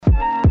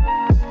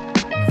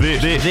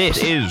This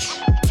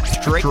is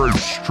straight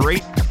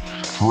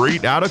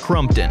out of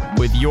Crumpton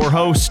with your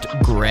host,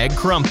 Greg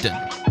Crumpton.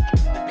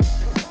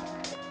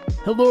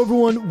 Hello,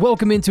 everyone.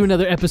 Welcome into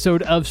another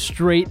episode of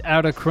Straight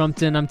Outta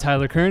Crumpton. I'm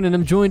Tyler Kern, and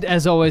I'm joined,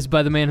 as always,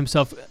 by the man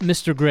himself,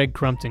 Mr. Greg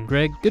Crumpton.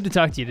 Greg, good to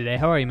talk to you today.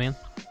 How are you, man?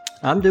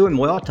 I'm doing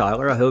well,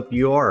 Tyler. I hope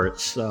you are.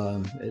 It's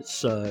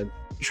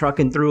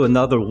trucking through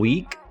another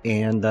week,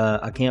 and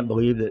I can't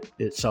believe that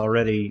it's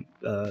already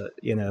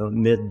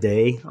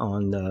midday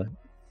on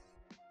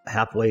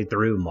halfway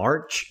through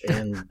March,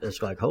 and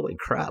it's like, holy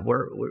crap,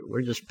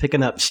 we're just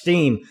picking up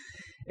steam,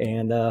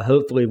 and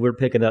hopefully we're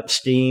picking up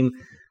steam.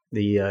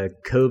 The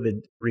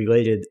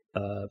COVID-related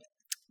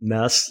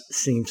mess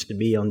seems to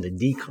be on the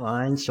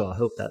decline, so I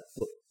hope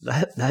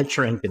that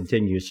trend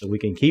continues so we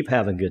can keep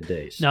having good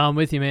days. No, I'm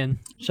with you, man.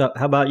 So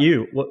how about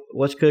you?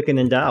 What's cooking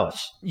in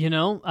Dallas?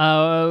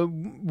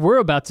 We're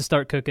about to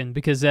start cooking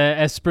because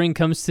as spring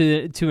comes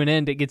to an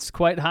end, it gets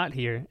quite hot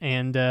here,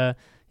 and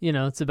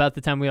it's about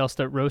the time we all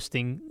start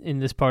roasting in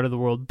this part of the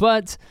world.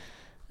 But,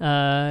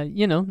 like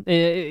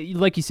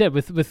you said,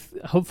 with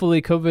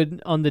hopefully COVID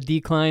on the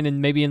decline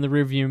and maybe in the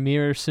rearview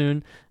mirror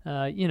soon,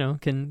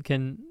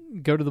 can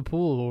go to the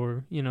pool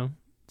or,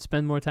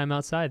 spend more time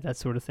outside, that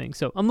sort of thing.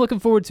 So I'm looking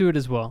forward to it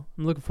as well.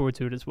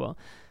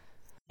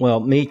 Well,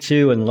 me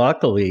too. And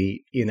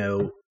luckily,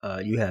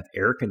 you have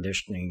air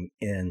conditioning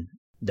in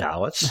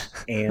Dallas,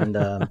 and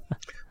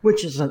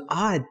which is an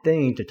odd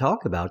thing to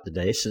talk about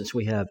today since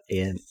we have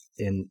an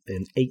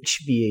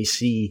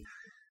HVAC.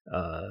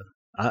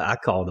 I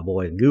call the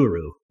boy a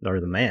guru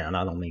or the man.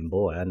 I don't mean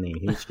boy. I mean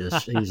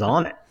he's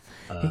on it.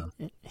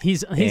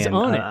 He's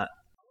on it.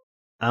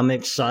 I'm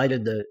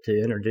excited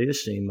to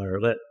introduce him,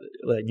 or let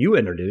you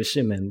introduce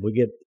him, and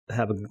we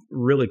have a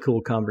really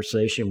cool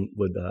conversation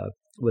with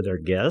our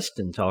guest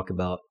and talk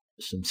about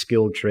some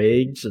skilled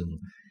trades and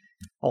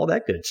all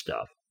that good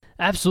stuff.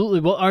 Absolutely.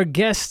 Well, our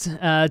guest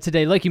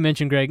today, like you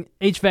mentioned, Greg,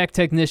 HVAC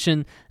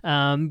technician,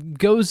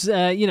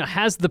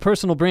 has the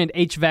personal brand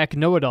HVAC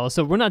Know-It-All.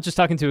 So we're not just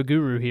talking to a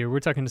guru here.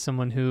 We're talking to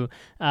someone who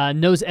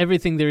knows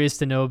everything there is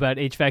to know about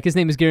HVAC. His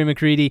name is Gary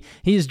McCready.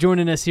 He is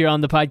joining us here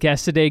on the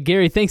podcast today.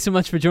 Gary, thanks so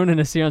much for joining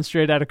us here on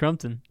Straight Outta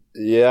Crumpton.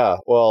 Yeah,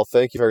 well,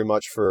 thank you very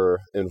much for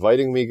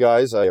inviting me,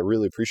 guys. I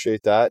really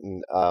appreciate that.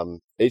 And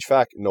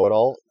HVAC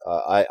Know-It-All,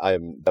 I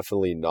am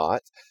definitely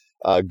not.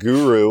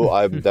 Guru,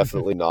 I'm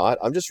definitely not.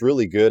 I'm just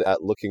really good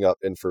at looking up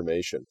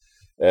information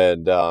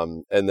and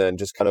then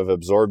just kind of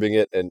absorbing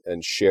it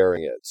and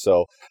sharing it.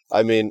 So,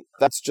 I mean,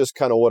 that's just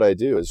kind of what I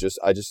do.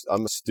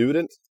 I'm a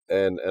student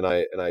and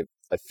I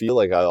feel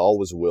like I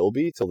always will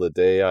be till the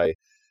day I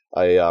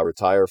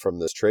retire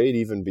from this trade,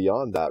 even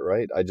beyond that,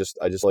 right? I just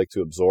like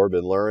to absorb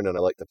and learn, and I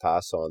like to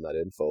pass on that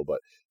info, but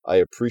I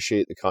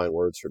appreciate the kind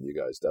words from you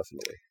guys,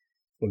 definitely.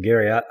 Well,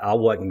 Gary, I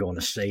wasn't going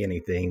to say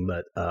anything,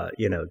 but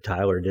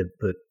Tyler did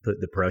put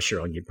the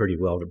pressure on you pretty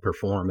well to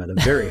perform at a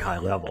very high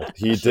level.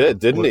 He did,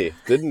 didn't he?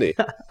 Didn't he?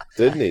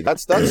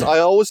 That's. I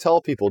always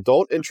tell people,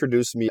 don't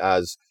introduce me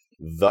as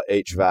the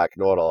HVAC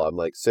Know-It-All. I'm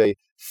like, say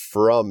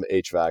from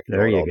HVAC Know-It-All.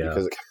 There you go.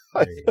 Because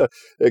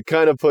it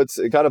kind of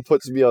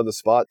puts me on the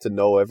spot to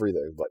know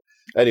everything. But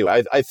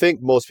anyway, I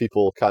think most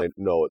people kind of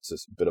know it's a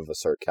bit of a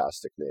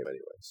sarcastic name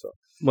anyway. So.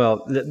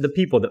 Well, the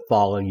people that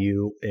follow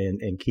you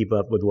and keep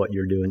up with what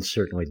you're doing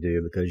certainly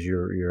do, because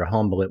you're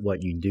humble at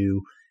what you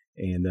do,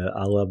 and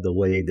I love the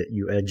way that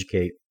you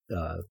educate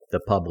the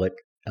public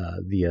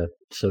via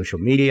social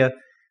media,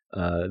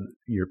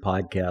 your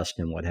podcast,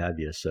 and what have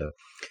you. So,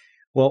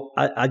 well,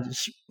 I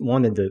just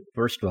wanted to,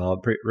 first of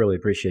all, really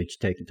appreciate you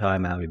taking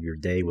time out of your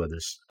day with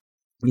us.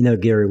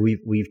 Gary,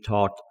 we've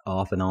talked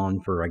off and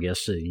on for, I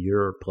guess, a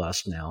year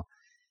plus now,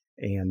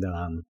 and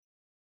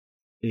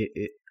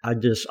I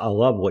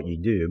love what you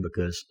do,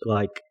 because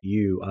like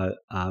you,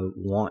 I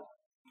want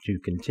to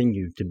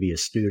continue to be a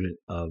student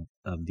of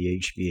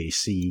the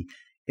HVAC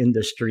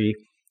industry.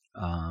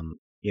 I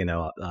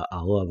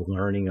love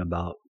learning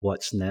about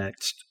what's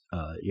next.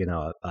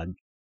 I'm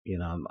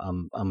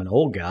an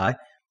old guy,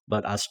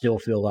 but I still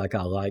feel like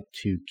I like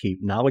to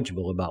keep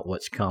knowledgeable about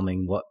what's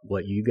coming,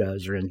 what you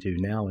guys are into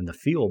now in the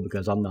field,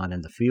 because I'm not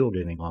in the field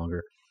any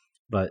longer.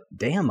 But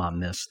damn, I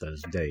miss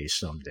those days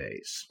some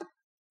days.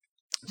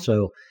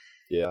 So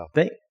yeah,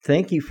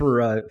 thank you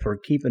for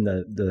keeping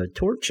the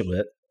torch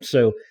lit.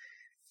 So,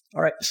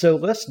 all right, so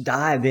let's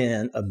dive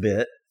in a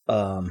bit.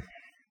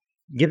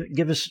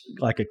 Give us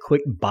like a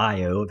quick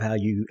bio of how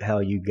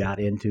you got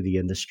into the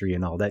industry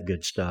and all that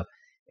good stuff,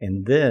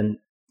 and then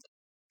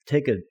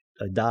take a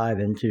dive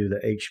into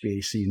the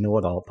HVAC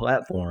Know-It-All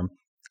platform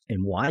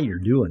and why you're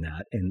doing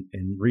that. And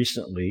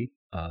recently,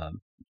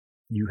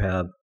 you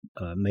have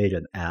made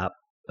an app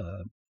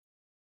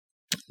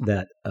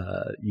that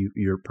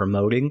you're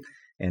promoting,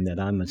 and that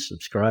I'm a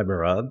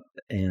subscriber of,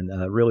 and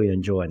really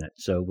enjoying it.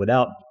 So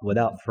without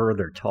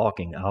further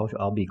talking,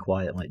 I'll be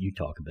quiet and let you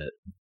talk a bit.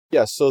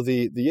 Yeah, so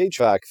the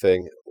HVAC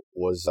thing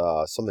was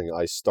something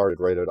I started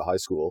right out of high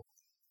school,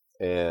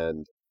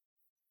 and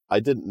I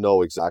didn't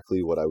know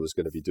exactly what I was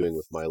going to be doing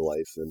with my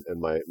life. And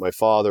my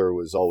father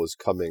was always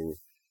coming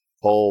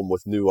home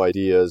with new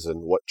ideas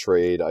and what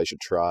trade I should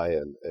try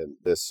and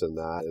this and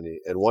that.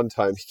 And one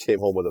time he came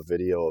home with a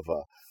video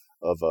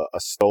of a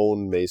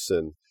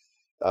stonemason.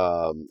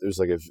 It was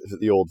like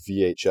the old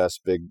VHS,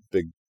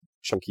 big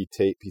chunky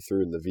tape he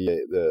threw in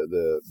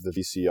the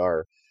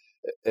VCR,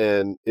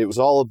 and it was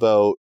all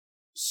about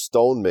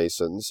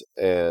stonemasons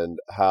and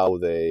how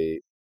they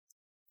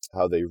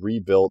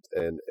rebuilt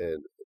and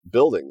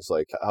buildings,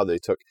 like how they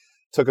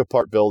took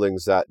apart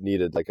buildings that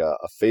needed like a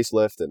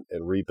facelift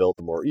and rebuilt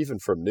them, or even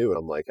from new. And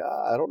I'm like,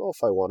 I don't know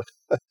if I want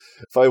to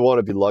if I want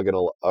to be lugging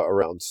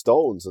around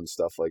stones and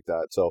stuff like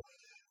that. So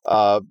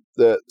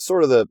the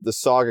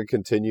saga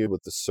continued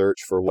with the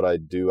search for what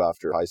I'd do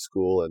after high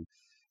school,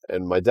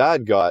 and my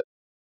dad got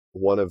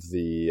one of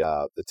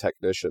the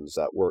technicians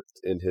that worked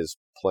in his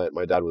plant.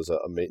 My dad was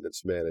a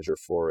maintenance manager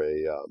for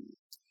a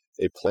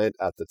plant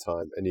at the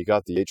time, and he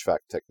got the HVAC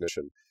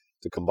technician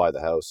to come by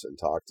the house and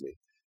talk to me.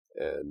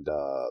 And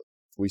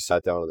we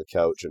sat down on the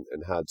couch and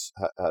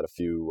had a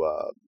few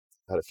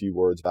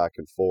words back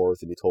and forth,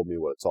 and he told me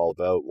what it's all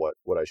about,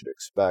 what I should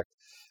expect.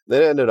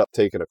 Then I ended up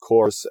taking a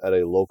course at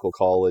a local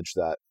college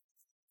that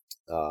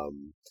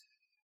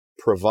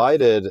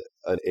provided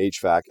an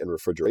HVAC and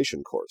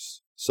refrigeration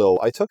course. So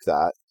I took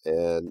that,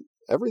 and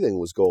everything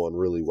was going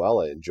really well.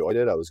 I enjoyed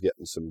it. I was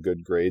getting some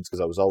good grades because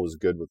I was always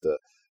good with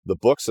the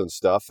books and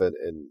stuff and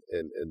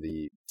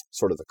the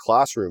sort of the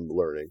classroom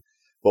learning.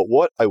 But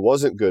what I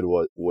wasn't good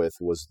with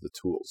was the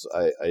tools.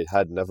 I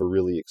had never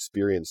really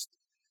experienced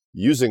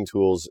using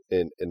tools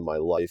in my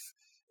life.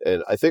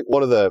 And I think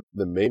one of the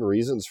main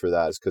reasons for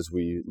that is because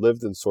we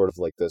lived in sort of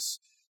like this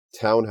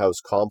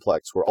townhouse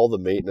complex where all the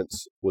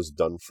maintenance was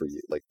done for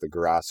you, like the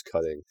grass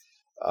cutting,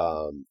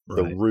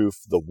 the roof,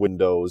 the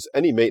windows,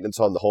 any maintenance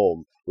on the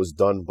home was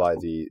done by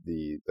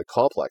the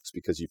complex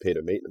because you paid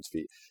a maintenance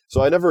fee.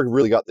 So I never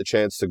really got the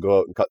chance to go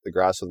out and cut the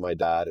grass with my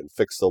dad and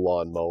fix the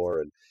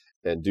lawnmower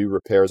and do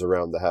repairs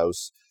around the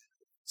house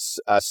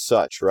as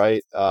such,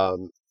 right?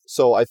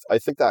 So I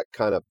think that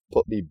kind of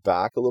put me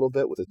back a little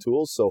bit with the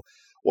tools. So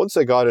once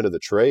I got into the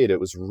trade, it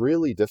was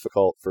really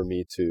difficult for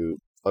me to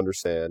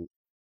understand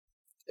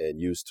and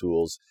use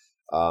tools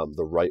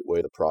the right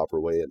way, the proper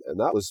way. And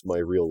that was my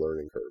real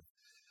learning curve.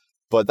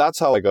 But that's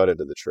how I got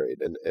into the trade.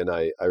 And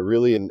I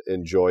really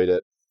enjoyed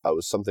it. It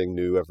was something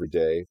new every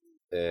day.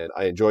 And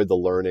I enjoyed the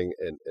learning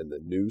and the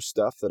new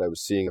stuff that I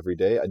was seeing every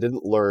day. I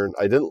didn't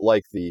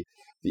like the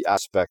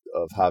aspect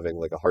of having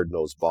like a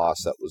hard-nosed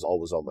boss that was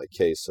always on my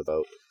case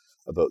about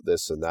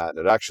this and that. And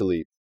it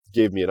actually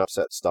gave me an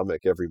upset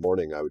stomach every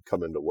morning I would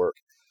come into work,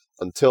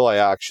 until I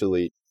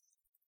actually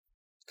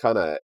kind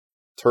of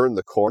turned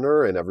the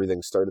corner and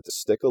everything started to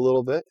stick a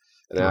little bit.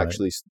 And I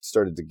actually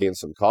started to gain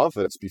some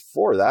confidence.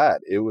 Before that,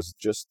 it was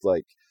just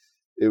like,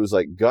 it was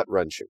like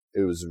gut-wrenching.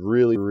 It was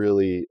really,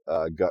 really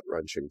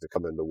gut-wrenching to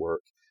come into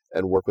work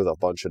and work with a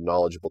bunch of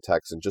knowledgeable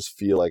techs and just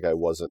feel like I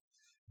wasn't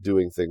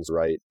doing things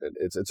right. And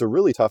it's a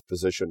really tough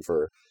position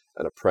for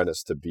an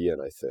apprentice to be in,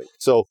 I think.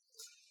 So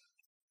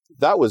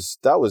that was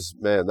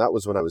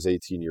when I was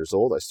 18 years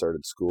old. I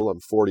started school. I'm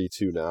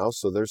 42 now.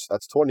 So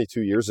that's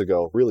 22 years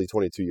ago, really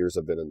 22 years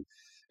I've been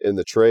in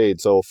the trade.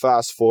 So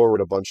fast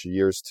forward a bunch of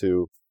years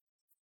to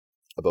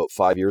about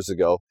 5 years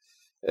ago.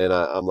 And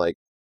I'm like,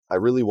 I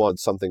really wanted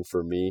something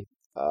for me.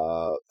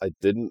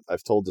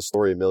 I've told the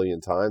story a million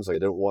times. I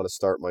didn't want to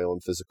start my own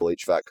physical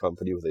HVAC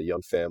company with a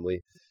young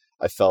family.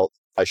 I felt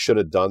I should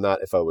have done that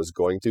if I was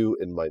going to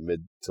in my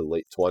mid to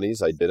late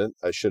 20s. I didn't.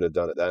 I should have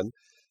done it then.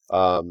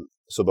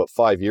 So about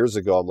 5 years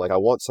ago, I'm like, I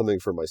want something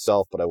for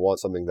myself, but I want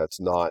something that's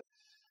not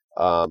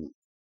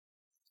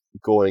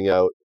going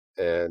out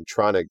and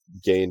trying to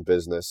gain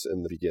business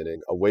in the beginning,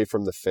 away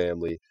from the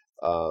family,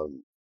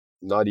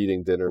 not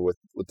eating dinner with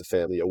the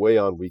family, away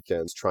on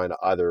weekends, trying to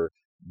either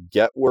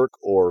get work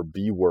or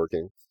be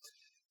working.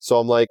 So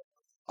I'm like,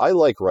 I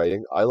like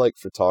writing, I like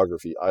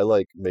photography, I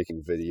like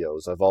making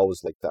videos. I've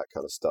always liked that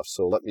kind of stuff.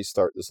 So let me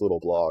start this little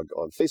blog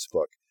on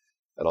Facebook,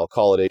 and I'll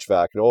call it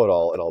HVAC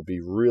Know-It-All, and I'll be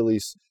really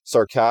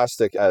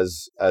sarcastic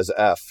as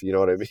F, you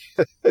know what I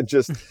mean? and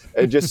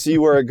just see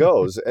where it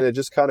goes. And it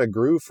just kind of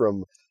grew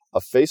from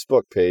a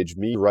Facebook page,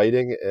 me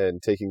writing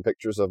and taking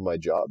pictures of my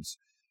jobs.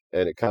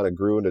 And it kind of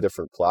grew into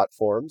different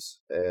platforms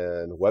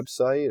and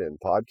website and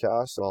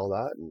podcasts and all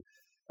that. And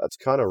that's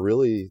kind of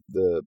really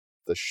the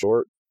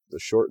short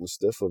and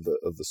stiff of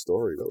the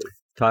story, really.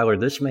 Tyler,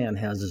 this man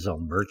has his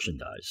own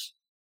merchandise.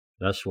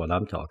 That's what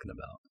I'm talking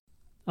about.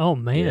 Oh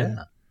man.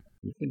 Yeah.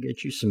 You can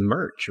get you some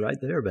merch right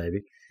there,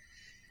 baby.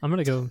 I'm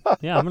gonna go.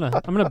 Yeah, I'm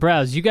gonna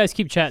browse. You guys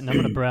keep chatting. I'm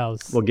gonna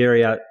browse. Well,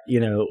 Gary,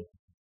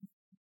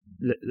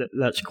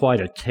 that's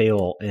quite a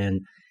tale.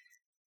 And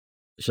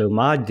so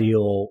my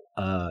deal,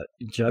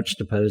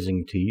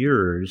 juxtaposing to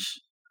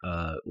yours,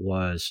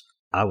 was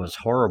I was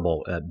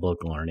horrible at book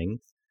learning,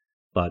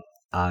 but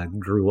I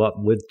grew up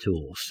with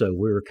tools. So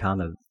we were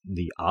kind of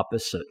the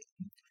opposite.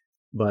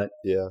 But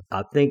yeah,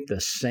 I think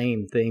the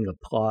same thing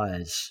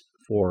applies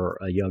for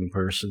a young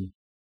person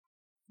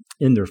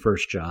in their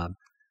first job,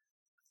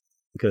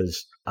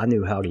 because I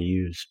knew how to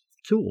use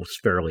tools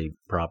fairly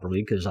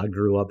properly because I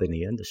grew up in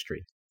the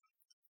industry.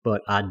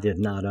 but I did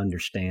not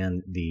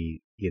understand the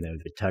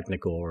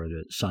technical or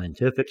the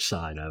scientific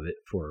side of it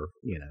for,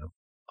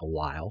 a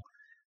while.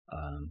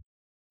 Um,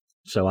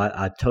 so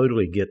I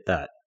totally get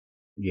that,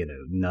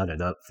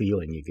 nutted up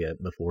feeling you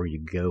get before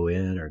you go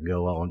in or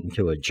go on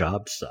to a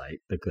job site,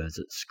 because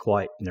it's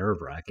quite nerve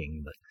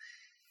wracking. But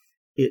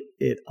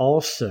it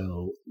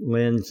also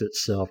lends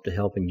itself to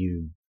helping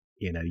you.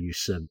 You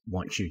said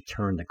once you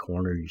turn the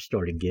corner, you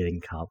started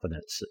getting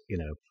confidence.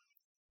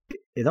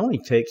 It only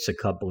takes a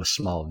couple of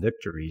small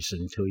victories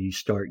until you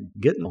start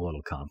getting a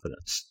little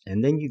confidence,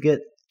 and then you get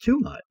too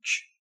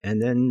much,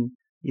 and then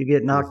you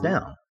get knocked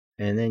down,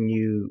 and then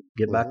you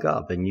get back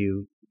up, and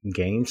you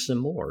gain some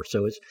more.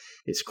 So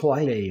it's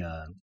quite a.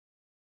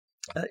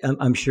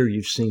 I'm sure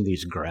you've seen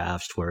these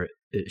graphs where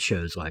it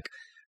shows like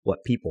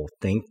what people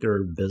think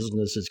their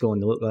business is going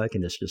to look like,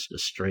 and it's just a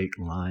straight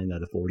line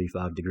at a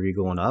 45-degree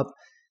going up.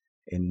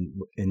 And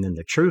then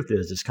the truth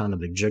is, it's kind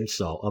of a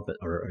jigsaw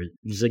or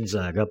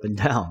zigzag up and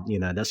down.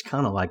 That's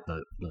kind of like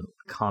the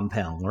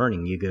compound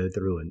learning you go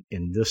through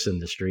in this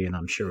industry, and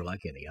I'm sure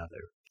like any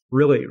other.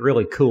 Really,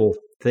 really cool.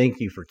 Thank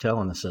you for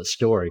telling us that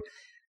story.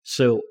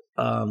 So,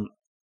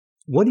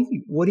 what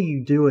are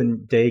you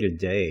doing day to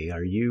day?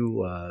 Are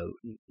you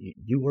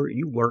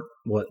you work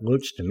what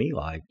looks to me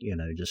like,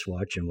 just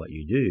watching what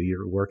you do,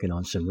 you're working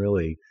on some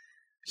really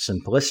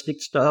simplistic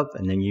stuff,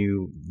 and then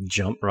you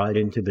jump right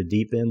into the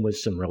deep end with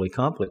some really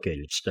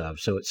complicated stuff.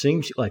 So it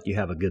seems like you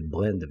have a good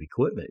blend of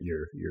equipment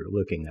you're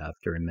looking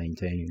after and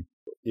maintaining.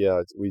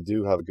 Yeah, we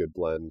do have a good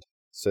blend.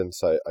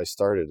 Since I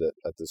started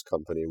at this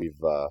company,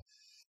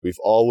 we've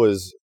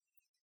always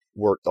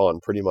worked on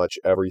pretty much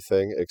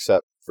everything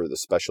except for the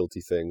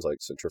specialty things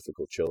like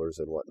centrifugal chillers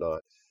and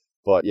whatnot.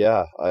 But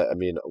yeah, I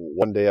mean,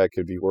 one day I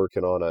could be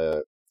working on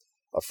a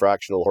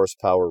fractional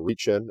horsepower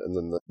reach-in, and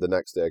then the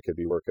next day I could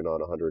be working on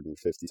a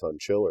 150-ton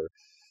chiller.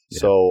 Yeah.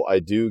 So I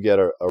do get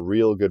a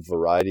real good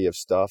variety of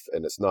stuff,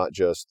 and it's not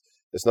just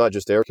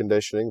air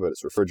conditioning, but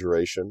it's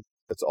refrigeration.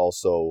 It's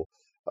also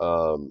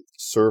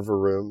server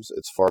rooms.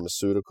 It's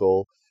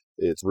pharmaceutical.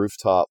 It's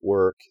rooftop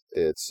work.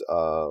 It's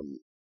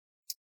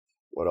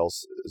what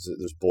else is it?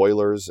 There's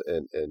boilers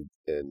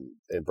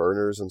and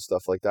burners and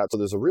stuff like that. So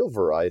there's a real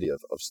variety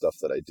of stuff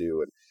that I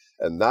do,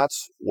 and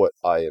that's what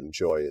I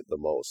enjoy the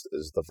most,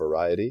 is the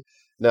variety.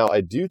 Now, I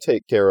do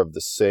take care of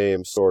the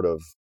same sort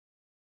of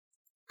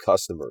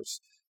customers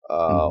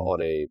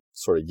on a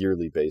sort of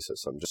yearly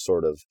basis. I'm just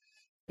sort of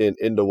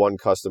into one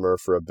customer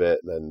for a bit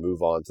and then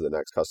move on to the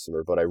next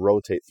customer, but I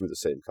rotate through the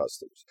same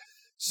customers.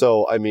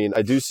 So, I mean,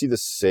 I do see the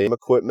same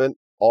equipment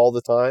all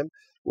the time,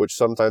 which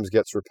sometimes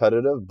gets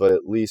repetitive, but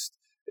at least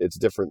it's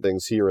different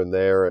things here and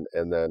there.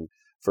 And then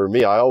for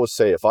me, I always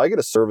say, if I get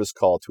a service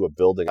call to a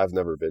building I've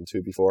never been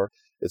to before,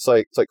 it's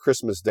like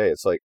Christmas Day.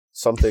 It's like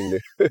something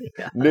new,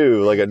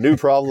 new, like a new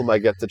problem I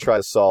get to try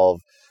to solve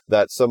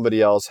that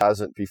somebody else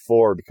hasn't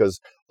before, because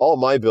all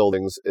my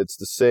buildings, it's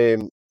the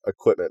same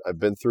equipment. I've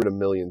been through it a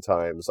million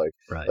times.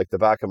 Like the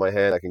back of my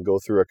hand, I can go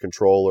through a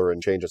controller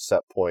and change a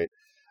set point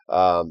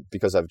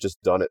because I've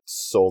just done it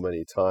so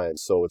many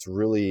times. So it's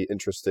really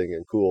interesting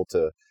and cool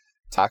to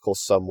tackle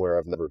somewhere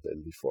I've never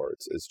been before.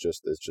 It's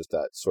just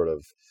that sort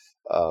of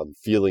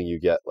feeling you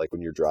get like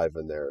when you're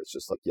driving there. It's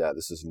just like, yeah,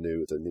 this is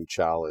new. It's a new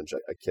challenge.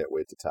 I can't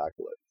wait to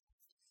tackle it.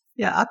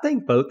 Yeah, I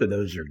think both of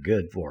those are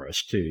good for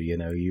us too.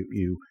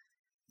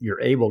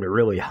 You're able to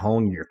really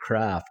hone your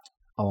craft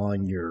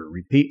on your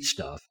repeat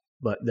stuff,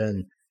 but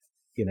then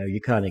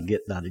you kind of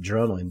get that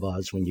adrenaline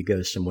buzz when you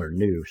go somewhere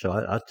new. So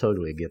I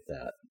totally get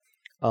that.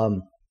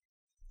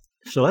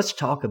 So let's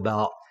talk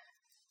about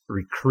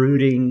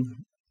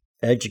recruiting,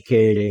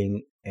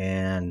 educating,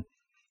 and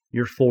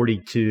you're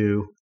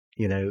 42.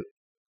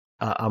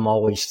 I'm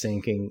always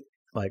thinking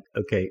like,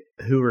 okay,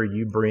 who are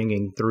you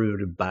bringing through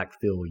to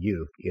backfill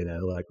you?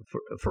 Like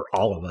for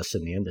all of us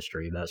in the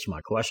industry, that's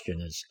my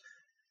question is,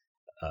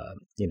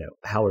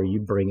 how are you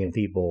bringing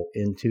people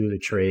into the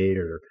trade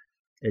or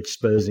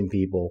exposing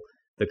people?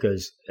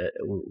 Because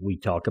we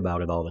talk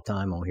about it all the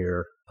time on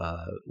here.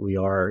 We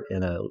are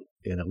in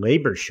a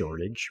labor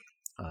shortage,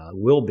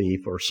 will be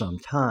for some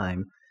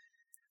time.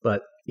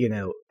 But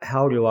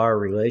how do our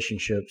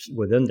relationships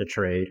within the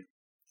trade?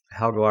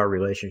 How do our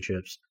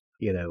relationships,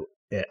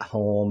 at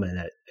home and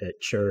at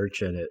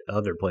church and at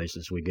other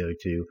places we go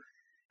to?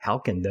 How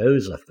can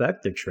those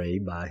affect the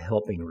trade by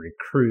helping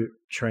recruit,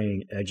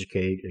 train,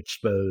 educate,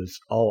 expose,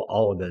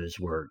 all of those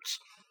words?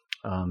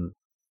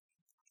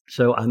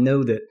 So I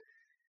know that,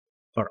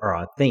 or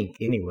I think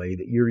anyway,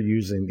 that you're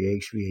using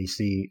the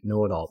HVAC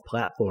Know-It-All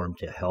platform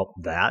to help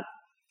that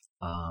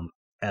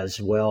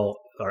as well.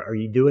 Are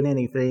you doing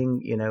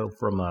anything,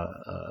 from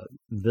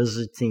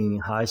visiting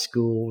high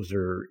schools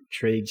or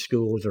trade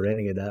schools or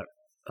any of that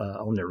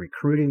on the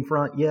recruiting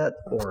front yet?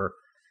 Or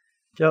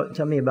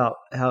tell me about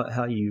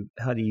how do you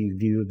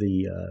view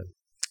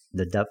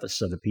the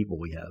deficit of people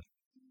we have?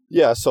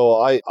 Yeah,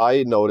 so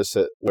I notice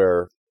it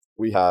where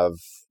we have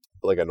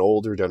like an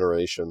older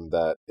generation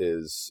that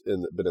is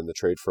been in the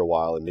trade for a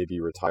while and maybe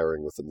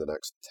retiring within the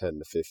next 10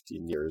 to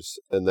 15 years.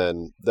 And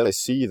then I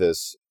see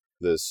this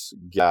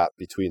gap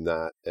between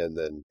that and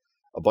then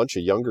a bunch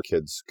of younger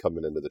kids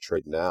coming into the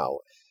trade now.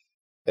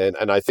 And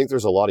I think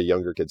there's a lot of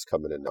younger kids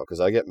coming in now,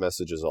 because I get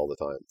messages all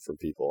the time from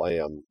people.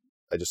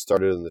 I just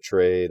started in the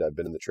trade. I've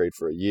been in the trade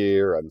for a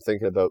year. I'm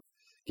thinking about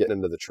getting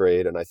into the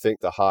trade. And I think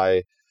the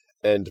high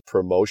end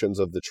promotions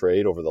of the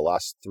trade over the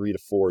last 3 to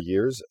 4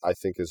 years, I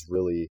think is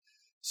really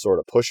sort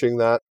of pushing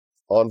that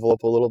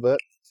envelope a little bit.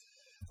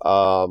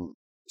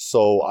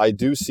 So I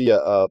do see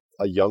a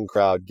young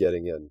crowd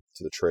getting into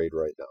the trade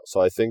right now. So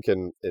I think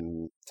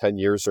in 10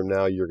 years from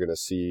now, you're going to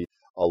see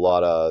a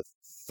lot of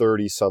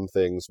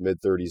 30-somethings,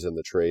 mid-30s in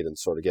the trade and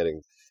sort of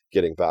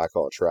getting back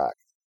on track.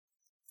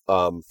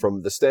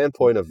 From the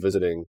standpoint of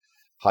visiting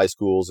high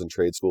schools and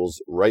trade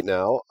schools right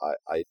now,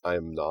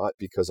 I'm not,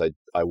 because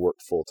I work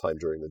full-time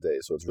during the day.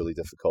 So it's really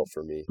difficult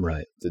for me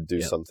to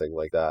do something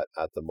like that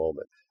at the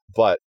moment.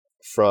 But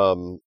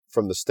from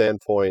the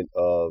standpoint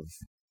of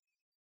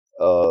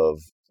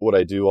what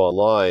I do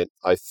online,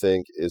 I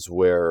think is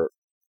where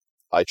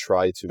I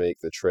try to make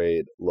the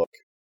trade look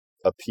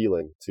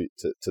appealing to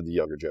the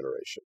younger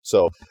generation.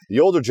 So the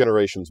older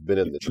generation's been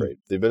in the trade.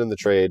 They've been in the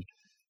trade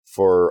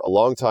for a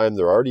long time.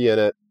 They're already in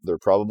it. They're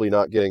probably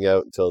not getting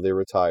out until they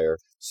retire.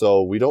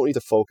 So we don't need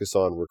to focus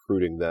on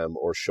recruiting them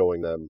or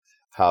showing them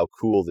how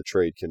cool the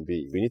trade can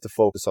be. We need to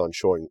focus on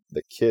showing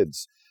the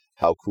kids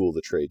how cool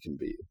the trade can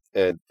be.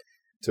 And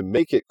to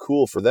make it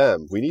cool for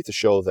them, we need to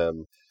show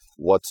them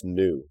what's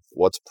new,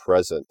 what's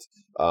present,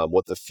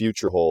 what the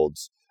future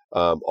holds,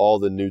 all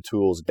the new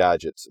tools,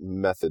 gadgets,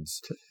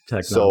 methods,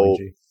 technology. So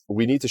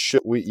we need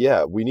to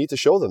we need to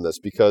show them this,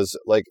 because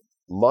like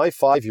my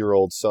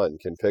 5-year-old son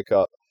can pick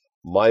up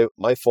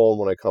my phone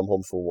when I come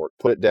home from work,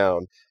 put it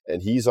down,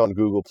 and he's on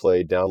Google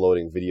Play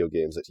downloading video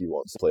games that he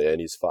wants to play,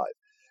 and he's 5.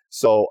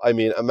 So I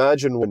mean,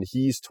 imagine when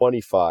he's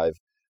 25,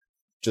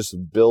 just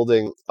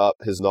building up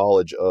his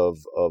knowledge of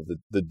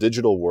the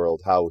digital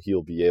world, how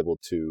he'll be able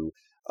to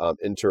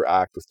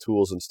interact with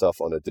tools and stuff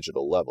on a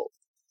digital level.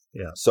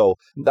 Yeah. So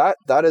that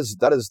is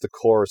the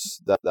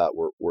course that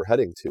we're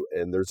heading to,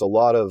 and there's a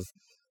lot of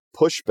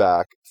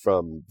pushback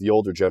from the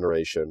older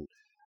generation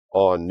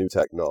on new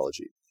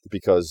technology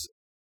because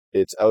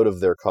it's out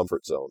of their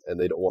comfort zone, and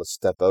they don't want to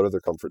step out of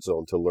their comfort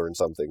zone to learn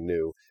something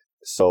new.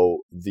 So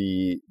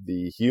the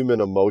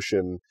human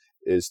emotion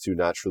is to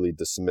naturally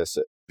dismiss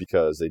it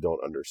because they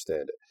don't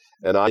understand it.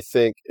 And I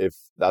think if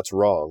that's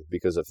wrong,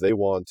 because if they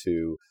want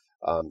to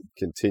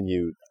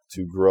continue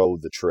to grow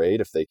the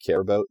trade, if they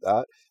care about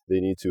that, they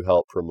need to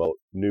help promote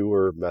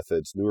newer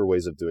methods, newer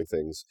ways of doing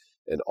things,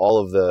 and all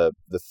of the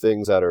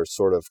things that are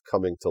sort of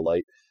coming to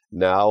light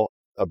now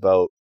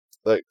about,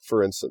 like,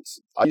 for instance,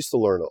 I used to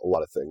learn a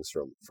lot of things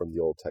from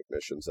the old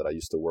technicians that I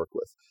used to work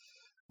with.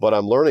 But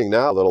I'm learning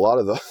now that a lot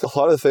of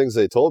the things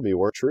they told me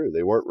weren't true.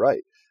 They weren't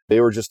right. They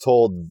were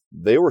told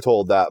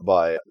that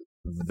by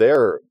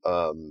their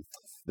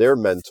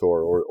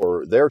mentor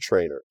or their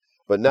trainer.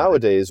 But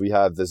nowadays we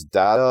have this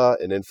data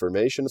and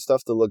information and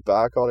stuff to look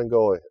back on and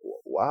go,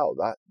 wow,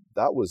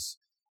 that was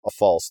a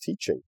false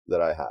teaching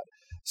that I had.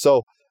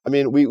 So, I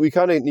mean, we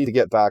kind of need to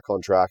get back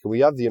on track, and we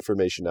have the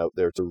information out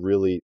there to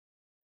really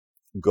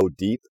go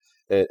deep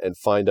and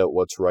find out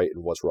what's right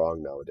and what's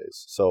wrong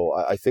nowadays. So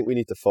I think we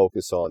need to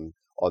focus on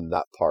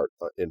that part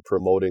in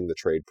promoting the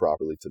trade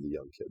properly to the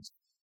young kids.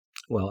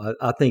 Well,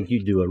 I think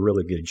you do a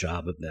really good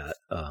job of that,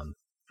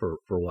 for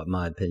what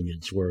my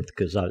opinion's worth,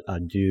 because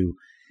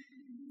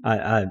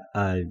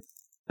I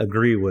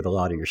agree with a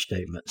lot of your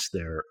statements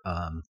there.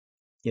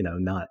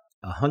 Not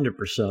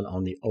 100%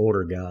 on the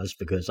older guys,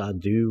 because I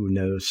do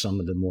know some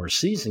of the more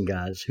seasoned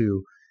guys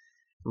who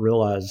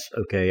realize,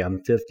 okay,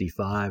 I'm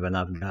 55 and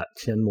I've got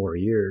 10 more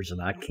years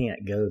and I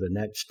can't go the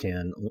next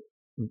 10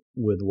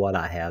 with what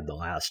I had the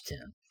last 10.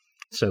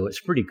 So it's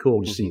pretty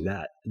cool to see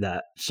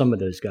that some of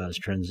those guys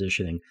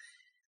transitioning.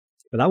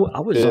 But I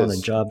was on a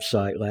job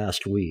site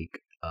last week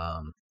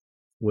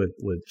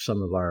with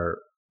some of our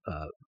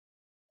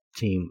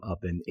team up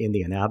in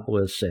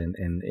Indianapolis and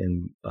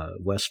in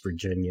West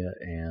Virginia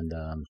and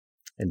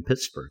in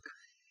Pittsburgh.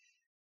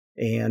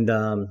 And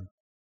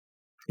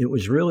it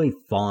was really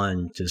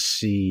fun to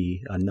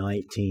see a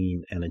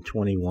 19 and a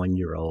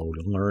 21-year-old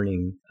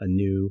learning a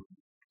new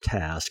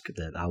task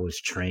that I was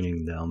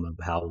training them of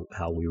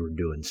how we were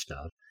doing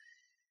stuff.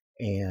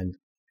 And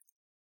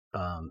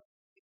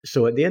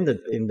so at the end of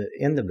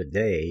the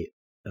day,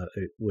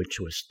 which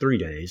was 3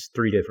 days,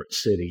 3 different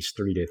cities,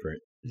 three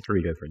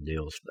different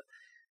deals. But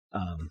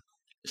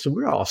so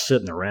we're all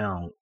sitting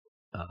around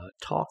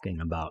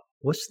talking about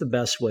what's the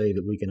best way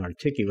that we can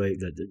articulate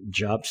that the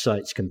job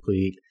site's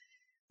complete,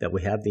 that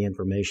we have the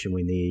information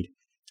we need,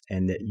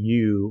 and that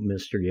you,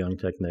 Mr. Young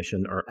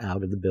Technician, are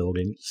out of the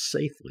building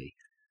safely.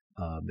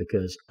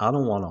 Because I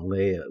don't want to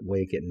lay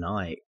awake at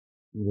night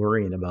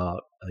worrying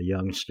about a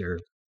youngster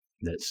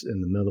that's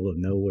in the middle of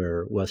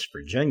nowhere, West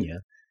Virginia,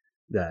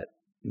 that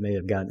may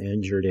have gotten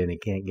injured and he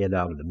can't get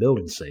out of the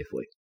building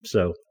safely.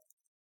 So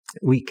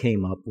we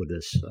came up with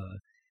this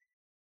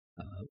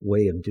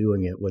way of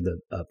doing it with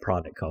a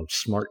product called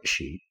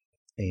Smartsheet.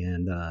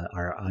 And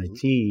our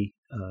IT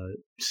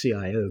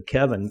CIO,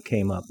 Kevin,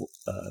 came up,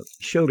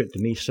 showed it to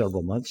me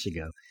several months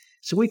ago.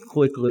 So we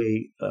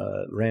quickly,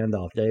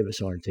 Randolph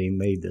Davis on our team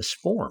made this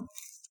form,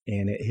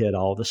 and it hit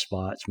all the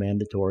spots,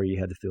 mandatory. You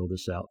had to fill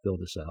this out.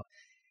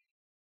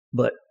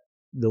 But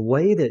the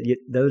way that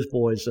those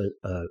boys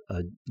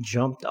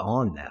jumped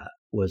on that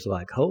was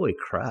like, holy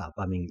crap.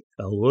 I mean,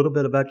 a little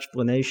bit of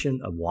explanation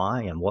of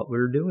why and what we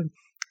were doing.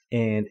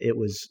 And it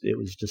was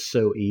just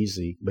so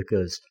easy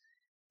because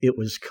it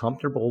was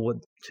comfortable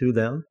to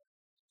them,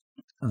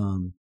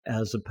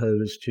 as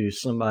opposed to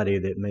somebody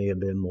that may have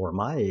been more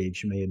my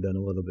age, may have been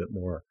a little bit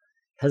more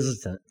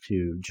hesitant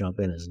to jump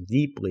in as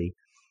deeply,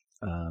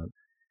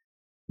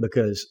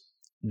 because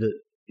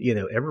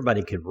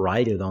everybody could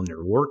write it on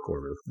their work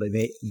order, but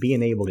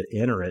being able to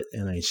enter it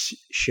in a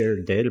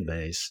shared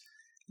database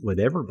with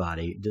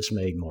everybody just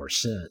made more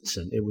sense.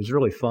 And it was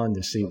really fun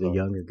to see the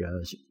younger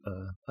guys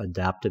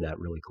adapt to that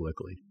really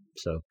quickly.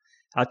 So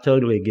I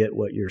totally get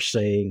what you're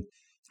saying.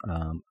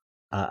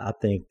 I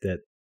think that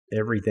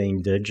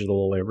everything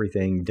digital,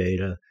 everything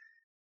data,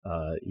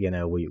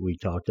 we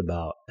talked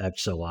about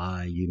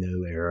XOI,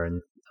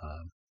 Aaron,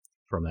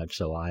 from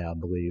XOI, I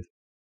believe.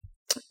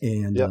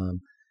 And,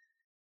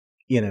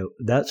 Yep.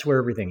 That's where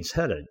everything's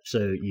headed.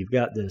 So you've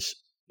got this,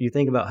 you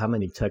think about how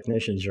many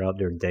technicians are out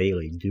there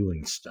daily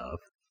doing stuff,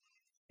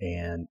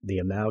 and the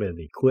amount of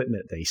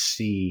equipment they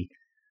see,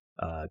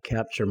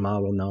 capture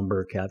model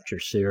number, capture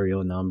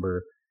serial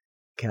number,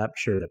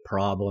 capture the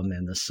problem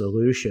and the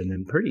solution.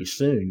 And pretty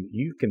soon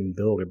you can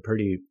build a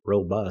pretty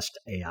robust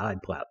AI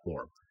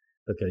platform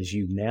because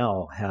you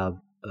now have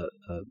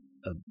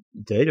a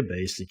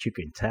database that you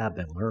can tap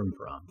and learn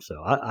from.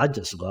 So I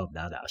just love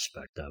that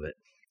aspect of it.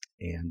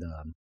 And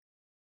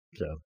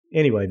so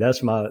anyway,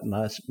 that's my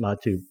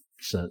 2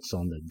 cents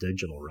on the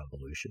digital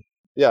revolution.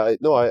 Yeah,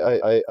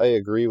 I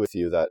agree with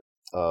you that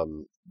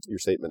your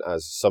statement,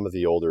 as some of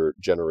the older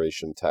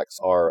generation techs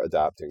are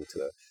adapting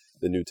to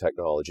the new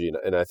technology,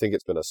 and I think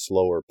it's been a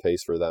slower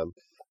pace for them,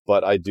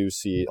 but I do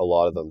see a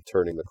lot of them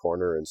turning the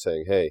corner and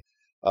saying, hey,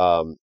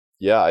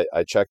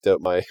 I checked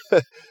out my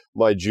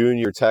my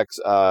junior tech's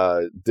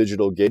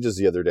digital gauges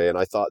the other day, and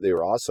I thought they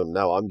were awesome.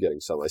 Now I'm getting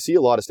some. I see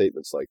a lot of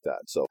statements like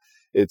that. So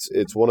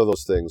it's one of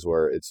those things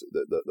where it's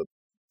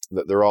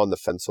they're on the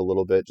fence a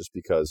little bit just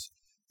because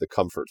the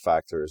comfort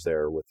factor is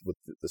there with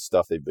the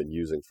stuff they've been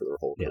using for their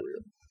whole career.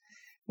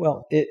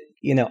 Well,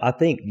 I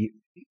think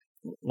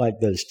like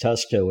those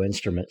Testo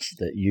instruments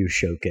that you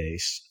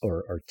showcase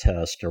or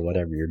test or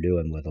whatever you're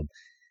doing with them,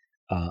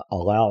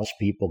 allows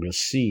people to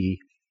see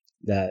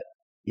that,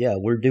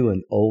 we're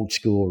doing old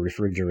school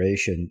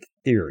refrigeration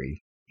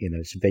theory.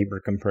 It's vapor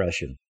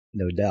compression,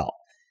 no doubt,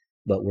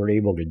 but we're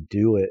able to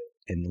do it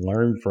and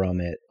learn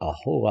from it a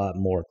whole lot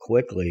more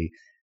quickly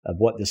of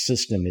what the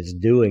system is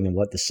doing and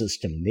what the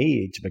system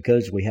needs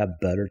because we have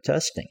better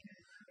testing.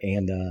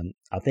 And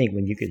I think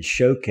when you can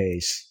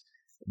showcase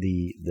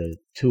the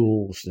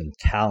tools and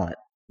talent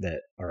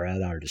that are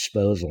at our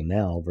disposal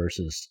now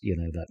versus,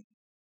 that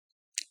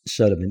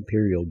set of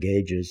imperial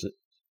gauges that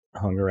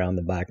hung around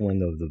the back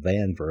window of the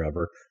van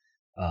forever,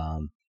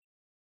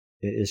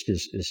 it's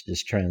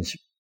just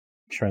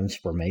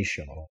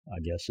transformational, I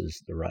guess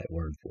is the right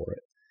word for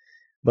it.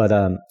 But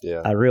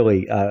I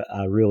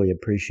really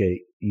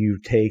appreciate you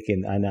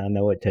taking, and I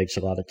know it takes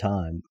a lot of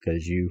time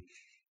because you,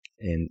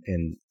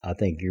 and I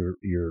think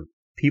your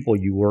people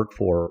you work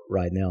for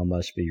right now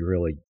must be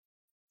really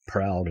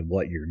proud of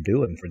what you're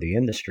doing for the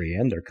industry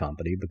and their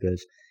company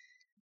because,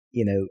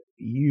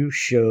 you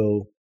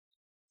show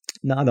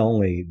not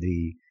only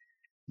the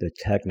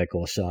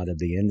technical side of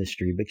the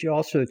industry, but you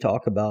also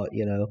talk about,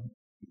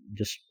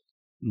 just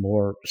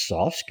more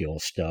soft skill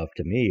stuff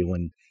to me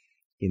when,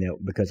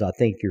 because I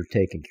think you're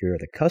taking care of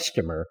the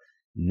customer,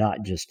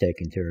 not just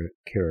taking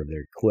care of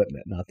their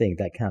equipment. And I think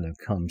that kind of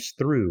comes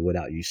through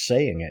without you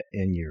saying it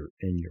in your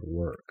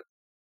work.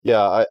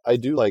 Yeah, I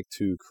do like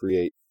to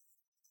create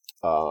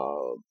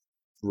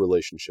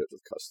relationships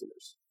with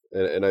customers.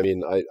 And I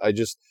mean,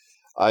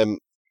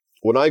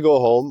 when I go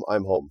home,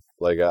 I'm home.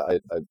 Like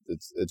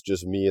it's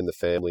just me and the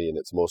family, and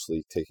it's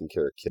mostly taking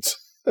care of kids,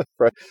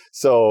 right?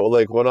 So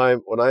like when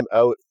I'm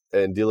out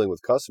and dealing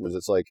with customers,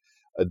 it's like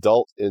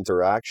adult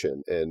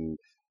interaction and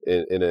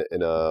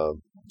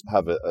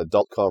have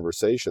adult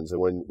conversations.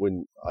 And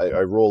when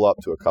I roll up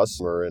to a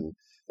customer and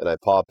I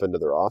pop into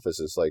their office,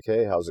 it's like,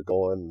 hey, how's it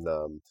going?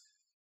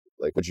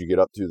 Like, what'd you get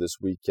up to this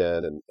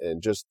weekend?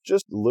 And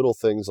just little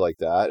things like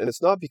that. And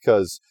it's not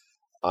because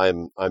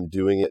I'm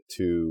doing it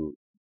to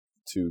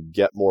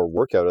get more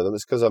work out of them.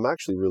 It's because I'm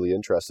actually really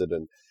interested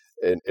in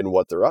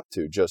what they're up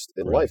to just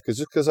in life.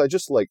 Because I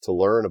just like to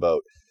learn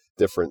about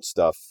different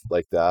stuff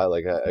like that.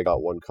 Like I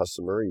got one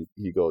customer,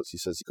 he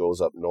says he goes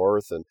up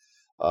north and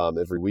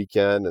every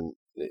weekend and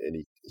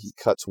he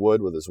cuts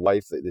wood with his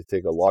wife. They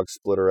take a log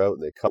splitter out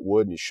and they cut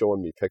wood, and he's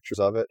showing me pictures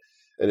of it.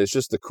 And it's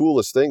just the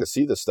coolest thing to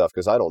see this stuff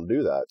because I don't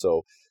do that.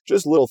 So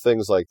just little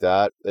things like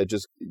that,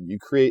 you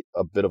create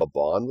a bit of a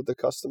bond with the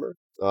customer.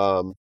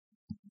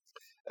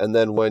 And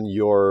then when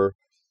your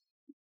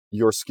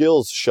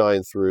skills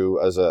shine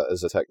through as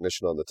a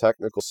technician on the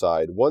technical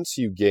side, once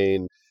you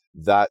gain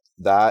that,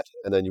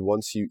 and then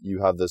once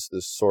you have this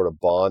sort of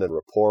bond and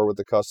rapport with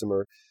the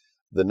customer,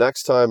 the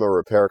next time a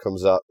repair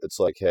comes up, it's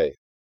like, hey,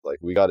 like,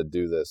 we got to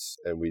do this,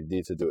 and we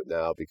need to do it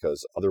now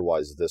because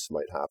otherwise this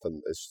might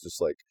happen. It's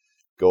just like,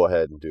 go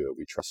ahead and do it.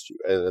 We trust you.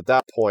 And at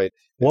that point,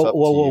 it's up to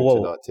you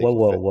to not take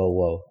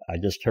whoa. I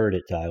just heard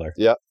it, Tyler.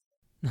 Yeah.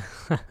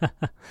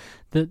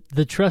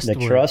 the trust word.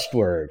 The trust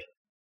word.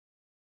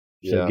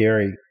 So, yeah.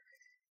 Gary,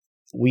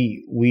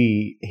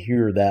 we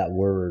hear that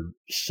word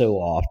so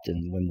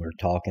often when we're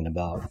talking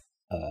about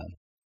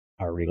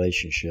our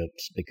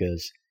relationships,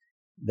 because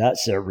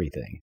that's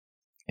everything.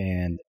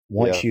 And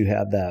once you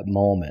have that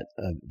moment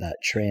of that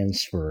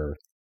transfer,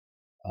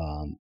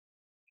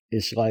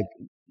 it's like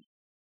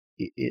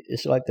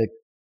the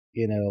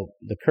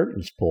the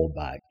curtains pulled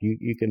back.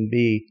 You can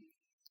be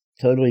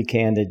totally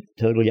candid,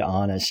 totally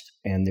honest,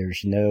 and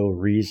there's no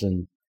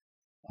reason.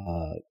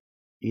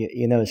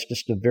 It's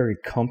just a very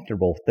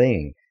comfortable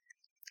thing.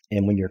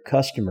 And when your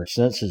customer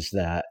senses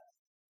that,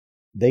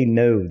 they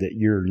know that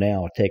you're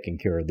now taking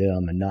care of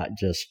them and not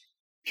just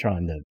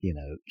trying to,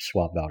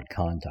 swap out a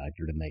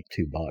contactor to make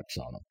 $2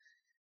 on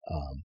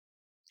them.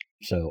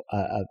 So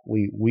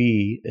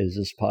we as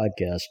this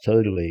podcast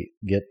totally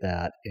get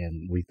that,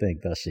 and we think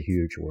that's a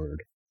huge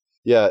word.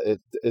 Yeah,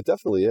 it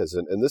definitely is.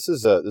 And this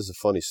is a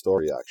funny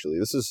story, actually.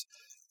 This is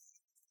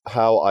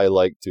how I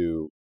like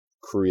to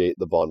create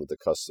the bond with the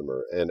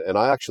customer. And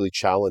I actually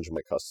challenge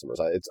my customers.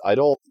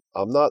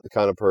 I'm not the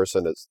kind of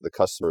person that's the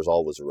customer's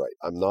always right.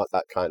 I'm not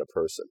that kind of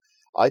person.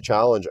 I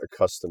challenge a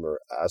customer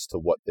as to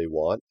what they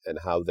want and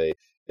how they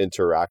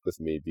interact with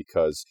me,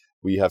 because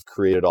we have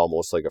created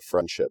almost like a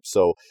friendship.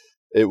 So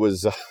it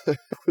was it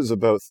was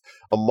about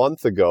a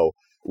month ago.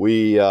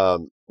 We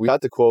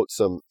had to quote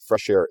some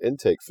fresh air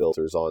intake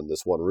filters on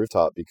this one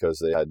rooftop because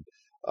they had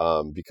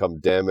become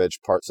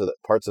damaged. Parts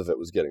of it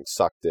was getting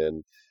sucked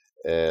in,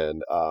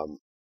 and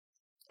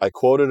I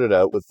quoted it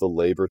out with the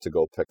labor to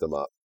go pick them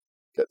up,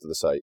 get to the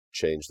site,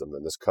 change them.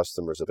 And this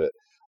customer's a bit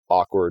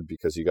awkward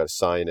because you got to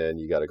sign in,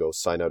 you got to go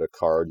sign out a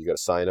card, you got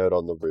to sign out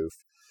on the roof,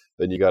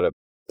 then you got to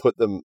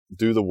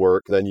do the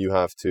work, then you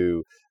have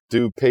to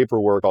do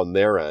paperwork on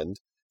their end,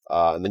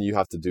 and then you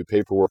have to do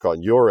paperwork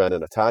on your end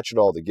and attach it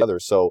all together.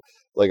 So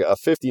like a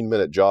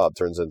 15-minute job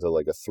turns into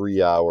like a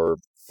 3-hour,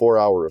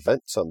 4-hour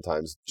event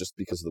sometimes, just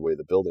because of the way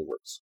the building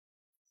works.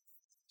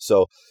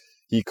 So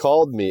he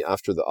called me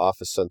after the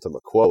office sent him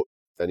a quote,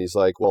 and he's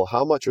like, well,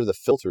 how much are the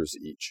filters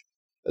each?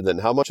 And then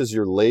how much is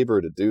your labor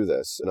to do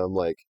this? And I'm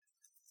like,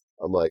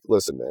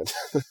 listen, man,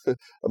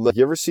 I'm like,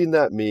 you ever seen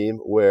that meme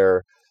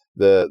where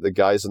the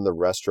guy's in the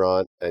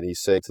restaurant and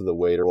he's saying to the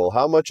waiter, well,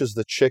 how much is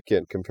the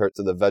chicken compared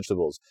to the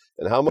vegetables?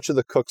 And how much of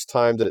the cook's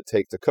time did it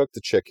take to cook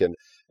the chicken?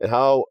 And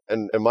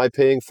am I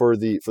paying for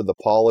the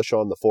polish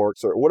on the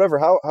forks or whatever,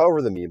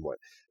 however the meme went?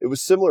 It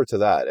was similar to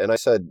that. And I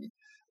said,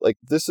 like,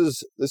 this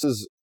is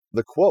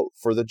the quote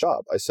for the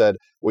job. I said,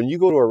 when you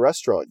go to a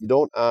restaurant, you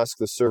don't ask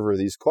the server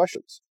these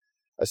questions.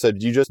 I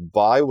said, you just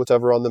buy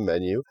whatever on the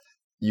menu,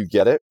 you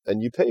get it,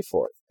 and you pay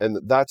for it. And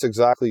that's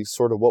exactly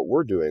sort of what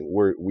we're doing.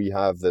 We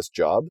have this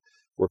job,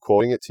 we're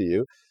quoting it to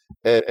you,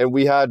 and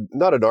we had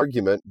not an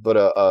argument, but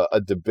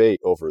a debate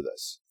over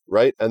this,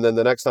 right? And then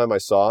the next time I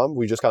saw him,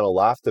 we just kind of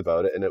laughed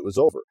about it, and it was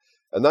over.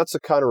 And that's the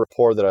kind of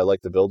rapport that I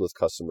like to build with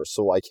customers,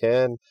 so I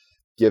can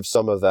give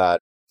some of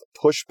that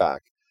pushback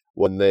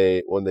when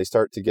they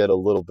start to get a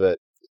little bit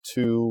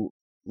too,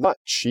 not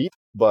cheap,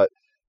 but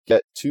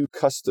get too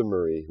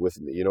customary with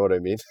me. You know what I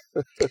mean?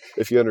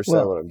 If you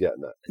understand what I'm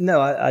getting at.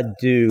 No, I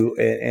do.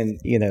 And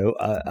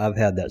I've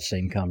had that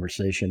same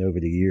conversation over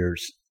the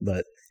years,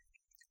 but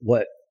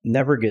what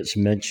never gets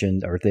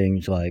mentioned are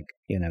things like,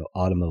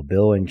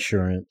 automobile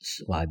insurance,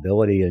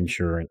 liability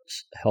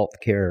insurance,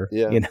 healthcare,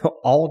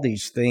 all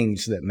these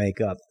things that make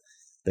up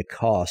the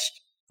cost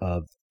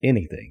of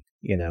anything,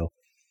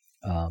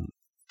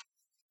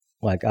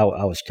 like I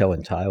was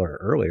telling Tyler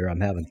earlier,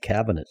 I'm having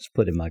cabinets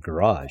put in my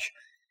garage.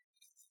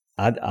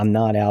 I'm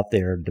not out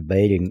there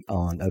debating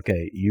on,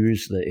 okay,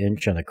 use the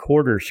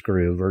 1.25 inch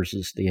screw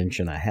versus the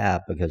 1.5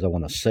 inch because I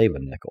want to save a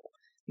nickel.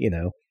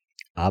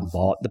 I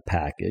bought the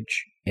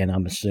package and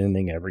I'm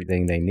assuming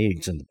everything they need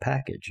is in the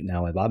package.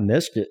 Now, if I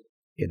missed it,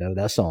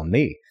 that's on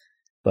me.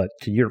 But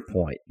to your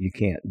point, you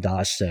can't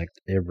dissect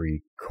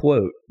every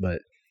quote. But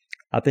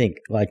I think,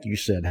 like you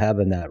said,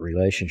 having that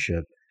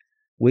relationship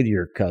with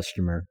your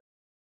customer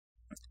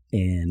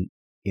and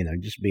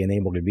just being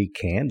able to be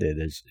candid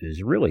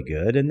is really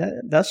good. And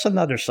that's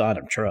another side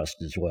of trust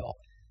as well.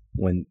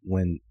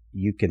 When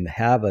you can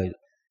have a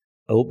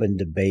open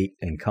debate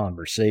and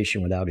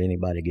conversation without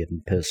anybody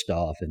getting pissed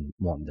off and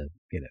wanting to,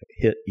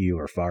 hit you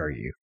or fire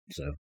you.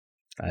 So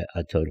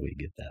I totally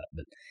get that.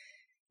 But,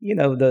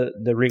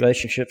 the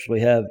relationships we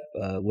have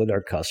with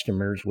our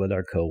customers, with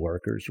our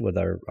coworkers, with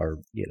our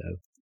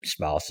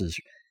spouses,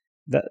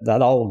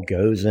 that all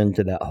goes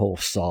into that whole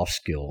soft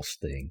skills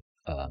thing.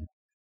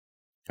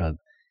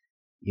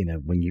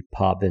 When you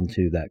pop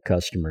into that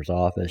customer's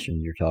office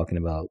and you're talking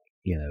about,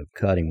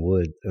 cutting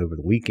wood over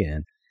the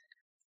weekend,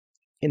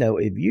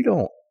 if you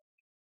don't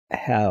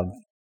have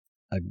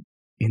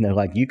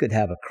like you could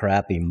have a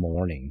crappy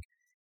morning,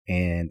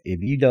 and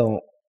if you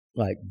don't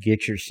like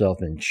get yourself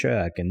in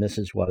check, and this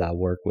is what I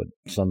work with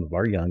some of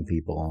our young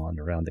people on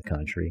around the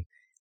country,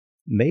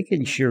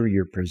 making sure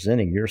you're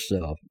presenting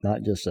yourself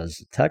not just as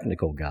a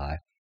technical guy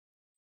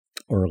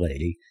or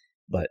lady,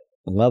 but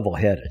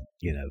level-headed.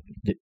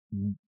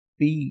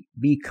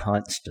 Be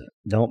constant.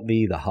 Don't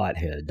be the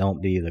hothead.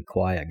 Don't be the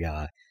quiet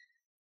guy,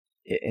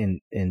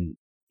 and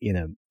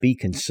be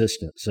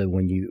consistent. So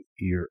when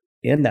you're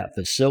in that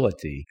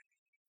facility,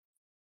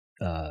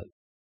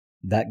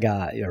 that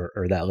guy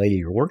or that lady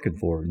you're working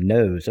for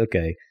knows,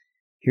 okay,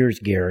 here's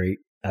Gary.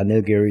 I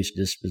know Gary's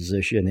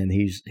disposition, and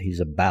he's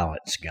a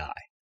balanced guy.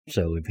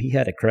 So if he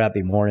had a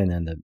crappy morning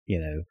and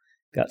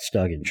got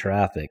stuck in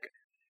traffic,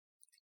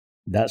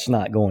 that's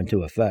not going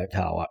to affect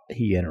how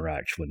he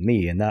interacts with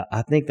me. And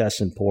I think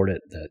that's important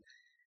that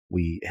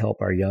we help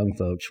our young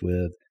folks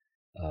with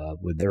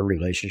their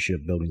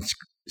relationship building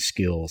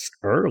skills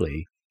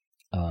early,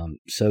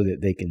 so that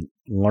they can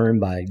learn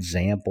by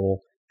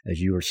example, as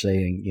you were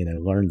saying,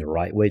 learn the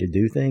right way to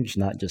do things,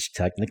 not just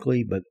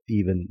technically, but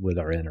even with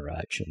our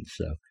interactions.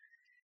 So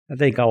I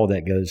think all of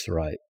that goes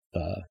right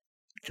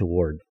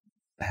toward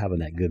having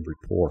that good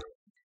rapport.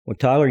 Well,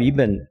 Tyler, you've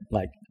been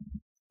like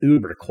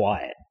uber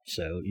quiet.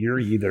 So you're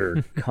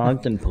either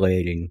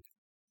contemplating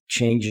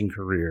changing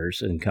careers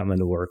and coming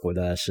to work with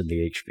us in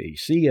the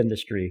HVAC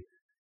industry,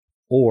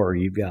 or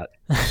you've got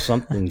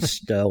something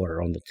stellar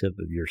on the tip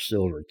of your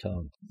silver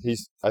tongue.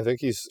 I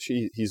think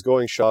he's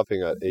going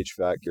shopping at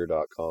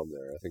hvacgear.com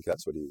there. I think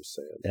that's what he was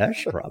saying.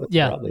 That's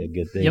probably a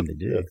good thing to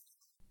do.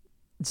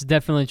 It's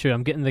definitely true.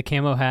 I'm getting the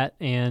camo hat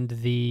and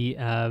the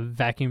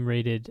vacuum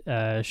rated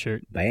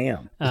shirt.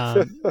 Bam.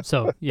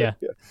 So yeah.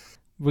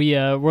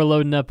 We're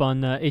loading up on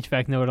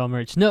HVAC Know-It-All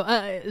merch.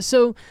 No,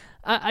 so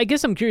I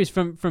guess I'm curious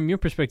from your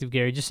perspective,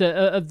 Gary, just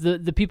of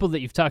the people that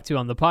you've talked to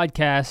on the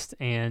podcast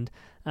and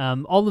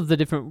all of the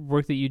different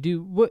work that you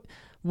do.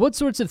 What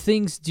sorts of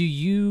things do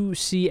you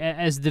see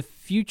as the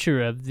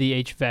future of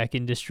the HVAC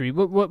industry?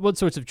 What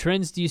sorts of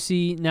trends do you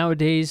see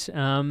nowadays?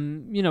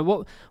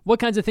 What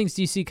kinds of things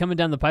do you see coming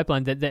down the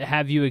pipeline that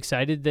have you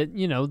excited, that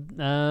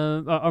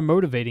are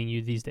motivating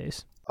you these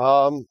days?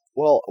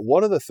 Well,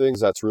 one of the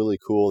things that's really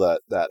cool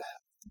that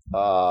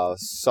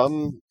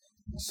some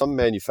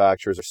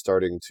manufacturers are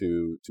starting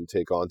to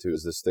take on to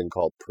is this thing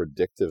called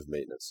predictive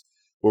maintenance,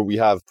 where we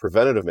have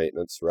preventative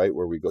maintenance, right,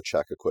 where we go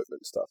check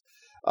equipment and stuff.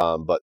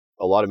 But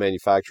a lot of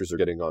manufacturers are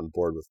getting on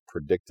board with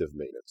predictive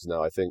maintenance.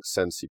 Now, I think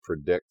Sensi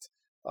Predict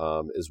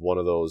is one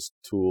of those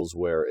tools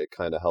where it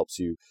kind of helps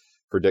you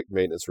predict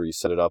maintenance, where you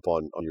set it up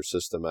on your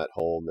system at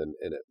home, and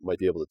it might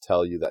be able to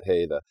tell you that,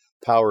 hey, the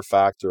power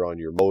factor on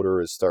your motor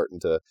is starting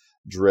to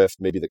drift.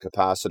 Maybe the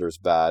capacitor is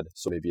bad,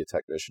 so maybe a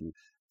technician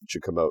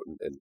should come out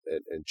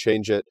and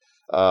change it.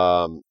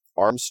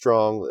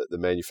 Armstrong, the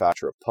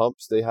manufacturer of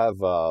pumps, they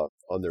have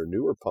on their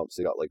newer pumps,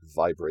 they got like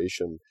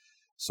vibration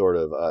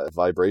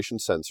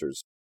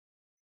sensors,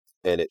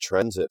 and it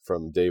trends it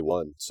from day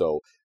one. So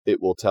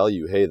it will tell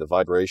you, hey, the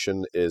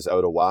vibration is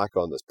out of whack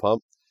on this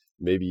pump.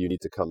 Maybe you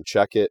need to come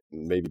check it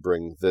and maybe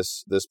bring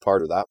this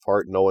part or that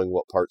part, knowing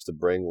what parts to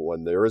bring.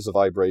 When there is a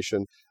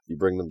vibration, you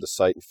bring them to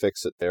site and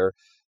fix it there.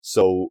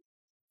 So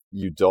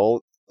you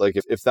don't, like,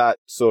 if that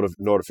sort of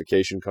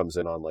notification comes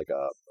in on like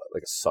a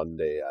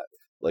Sunday at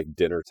like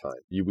dinner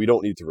time, we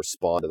don't need to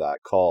respond to that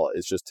call.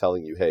 It's just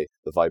telling you, hey,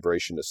 the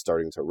vibration is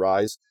starting to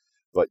rise.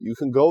 But you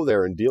can go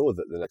there and deal with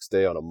it the next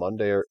day on a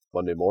Monday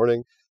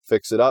morning,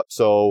 fix it up.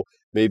 So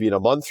maybe in a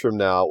month from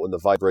now, when the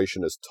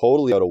vibration is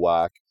totally out of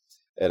whack,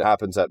 and it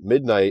happens at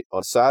midnight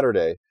on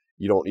Saturday,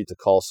 you don't need to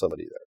call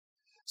somebody there.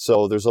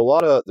 So there's a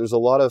lot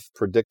of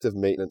predictive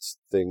maintenance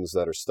things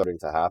that are starting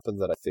to happen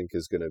that I think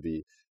is going to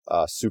be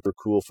super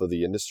cool for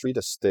the industry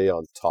to stay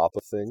on top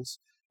of things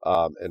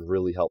and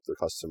really help their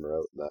customer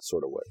out in that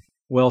sort of way.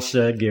 Well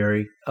said,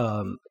 Gary.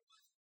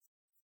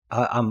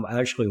 I'm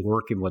actually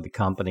working with a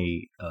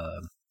company.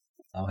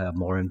 I'll have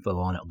more info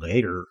on it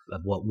later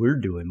of what we're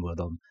doing with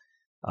them,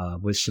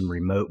 with some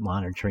remote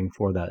monitoring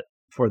for that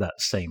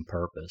same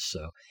purpose.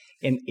 So,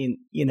 and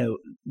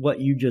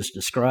what you just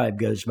described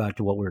goes back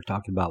to what we were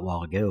talking about a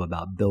while ago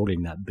about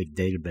building that big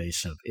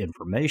database of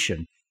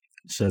information,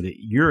 so that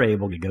you're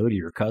able to go to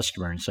your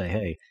customer and say,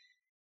 hey,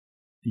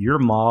 your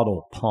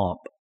model pump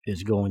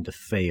is going to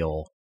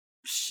fail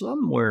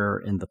somewhere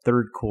in the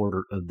third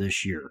quarter of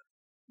this year.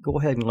 Go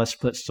ahead and let's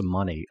put some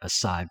money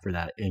aside for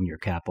that in your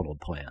capital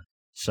plan.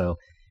 So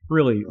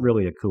really,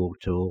 really a cool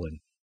tool. And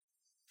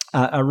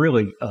I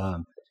really I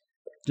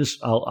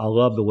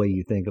love the way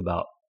you think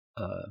about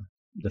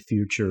the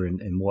future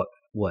and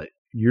what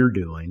you're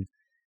doing.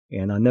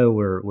 And I know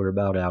we're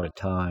about out of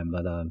time,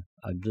 but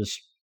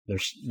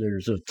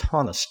there's a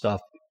ton of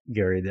stuff,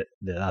 Gary,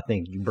 that I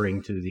think you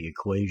bring to the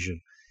equation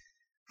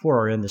for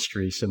our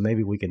industry. So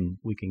maybe we can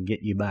get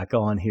you back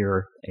on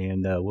here,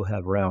 and we'll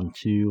have round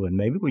two, and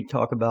maybe we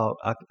talk about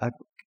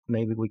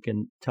maybe we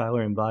can,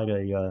 Tyler, invite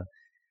a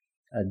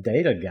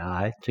data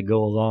guy to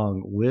go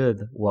along with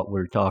what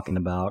we're talking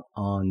about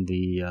on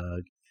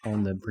the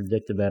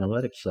predictive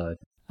analytics side.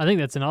 I think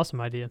that's an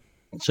awesome idea.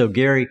 So,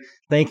 Gary,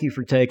 thank you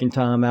for taking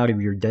time out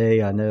of your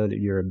day. I know that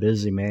you're a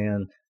busy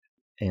man,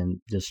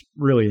 and just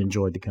really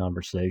enjoyed the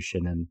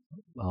conversation. And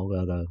I'll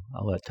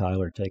let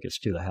Tyler take us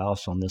to the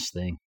house on this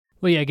thing.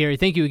 Well, yeah, Gary,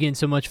 thank you again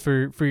so much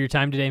for your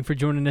time today and for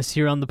joining us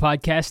here on the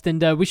podcast.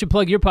 And we should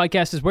plug your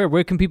podcast as well.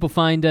 Where can people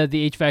find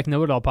the HVAC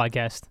Know-It-All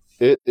podcast?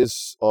 It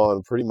is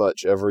on pretty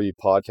much every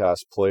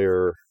podcast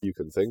player you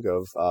can think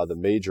of. The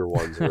major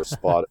ones are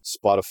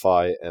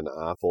Spotify and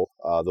Apple.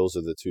 Those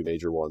are the two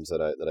major ones that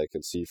I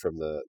can see from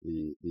the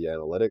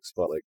analytics.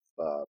 But like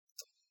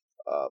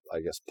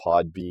I guess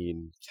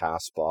Podbean,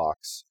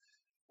 Castbox,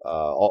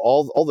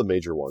 all the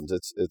major ones.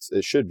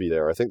 It should be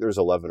there. I think there's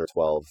 11 or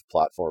 12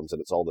 platforms, and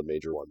it's all the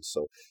major ones.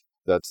 So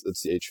that's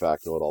the HVAC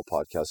Know-It-All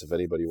podcast if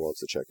anybody wants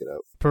to check it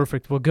out.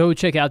 Perfect. Well, go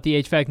check out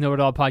the HVAC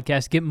Know-It-All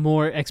podcast. Get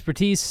more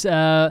expertise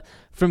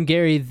from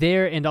Gary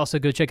there, and also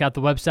go check out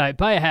the website.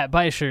 Buy a hat,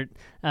 buy a shirt,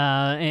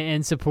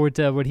 and support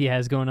what he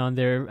has going on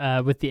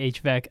there with the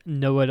HVAC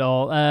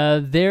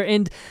Know-It-All there.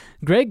 And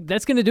Greg,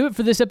 that's going to do it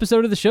for this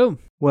episode of the show.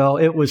 Well,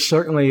 it was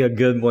certainly a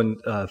good one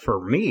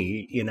for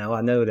me.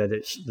 I know that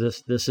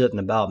this isn't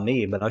about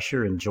me, but I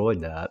sure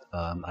enjoyed that.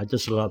 I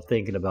just love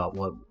thinking about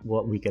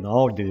what we can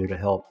all do to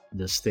help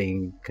this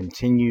thing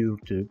continue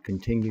to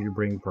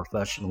bring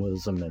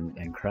professionalism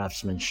and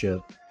craftsmanship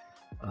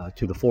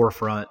to the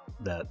forefront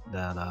that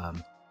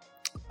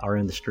our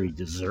industry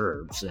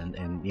deserves, and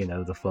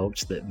the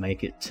folks that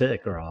make it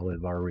tick are all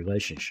of our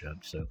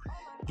relationships. So,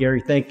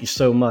 Gary, thank you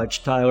so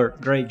much. Tyler,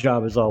 great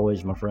job as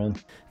always, my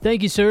friend.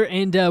 Thank you, sir,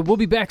 and we'll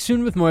be back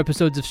soon with more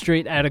episodes of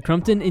Straight Outta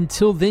Crumpton.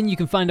 Until then, you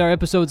can find our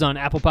episodes on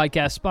Apple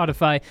Podcasts,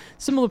 Spotify,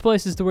 similar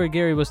places to where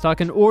Gary was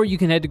talking, or you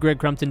can head to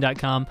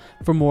gregcrumpton.com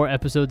for more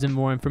episodes and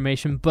more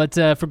information. But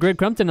for Greg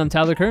Crumpton, I'm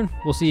Tyler Kern.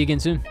 We'll see you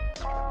again soon.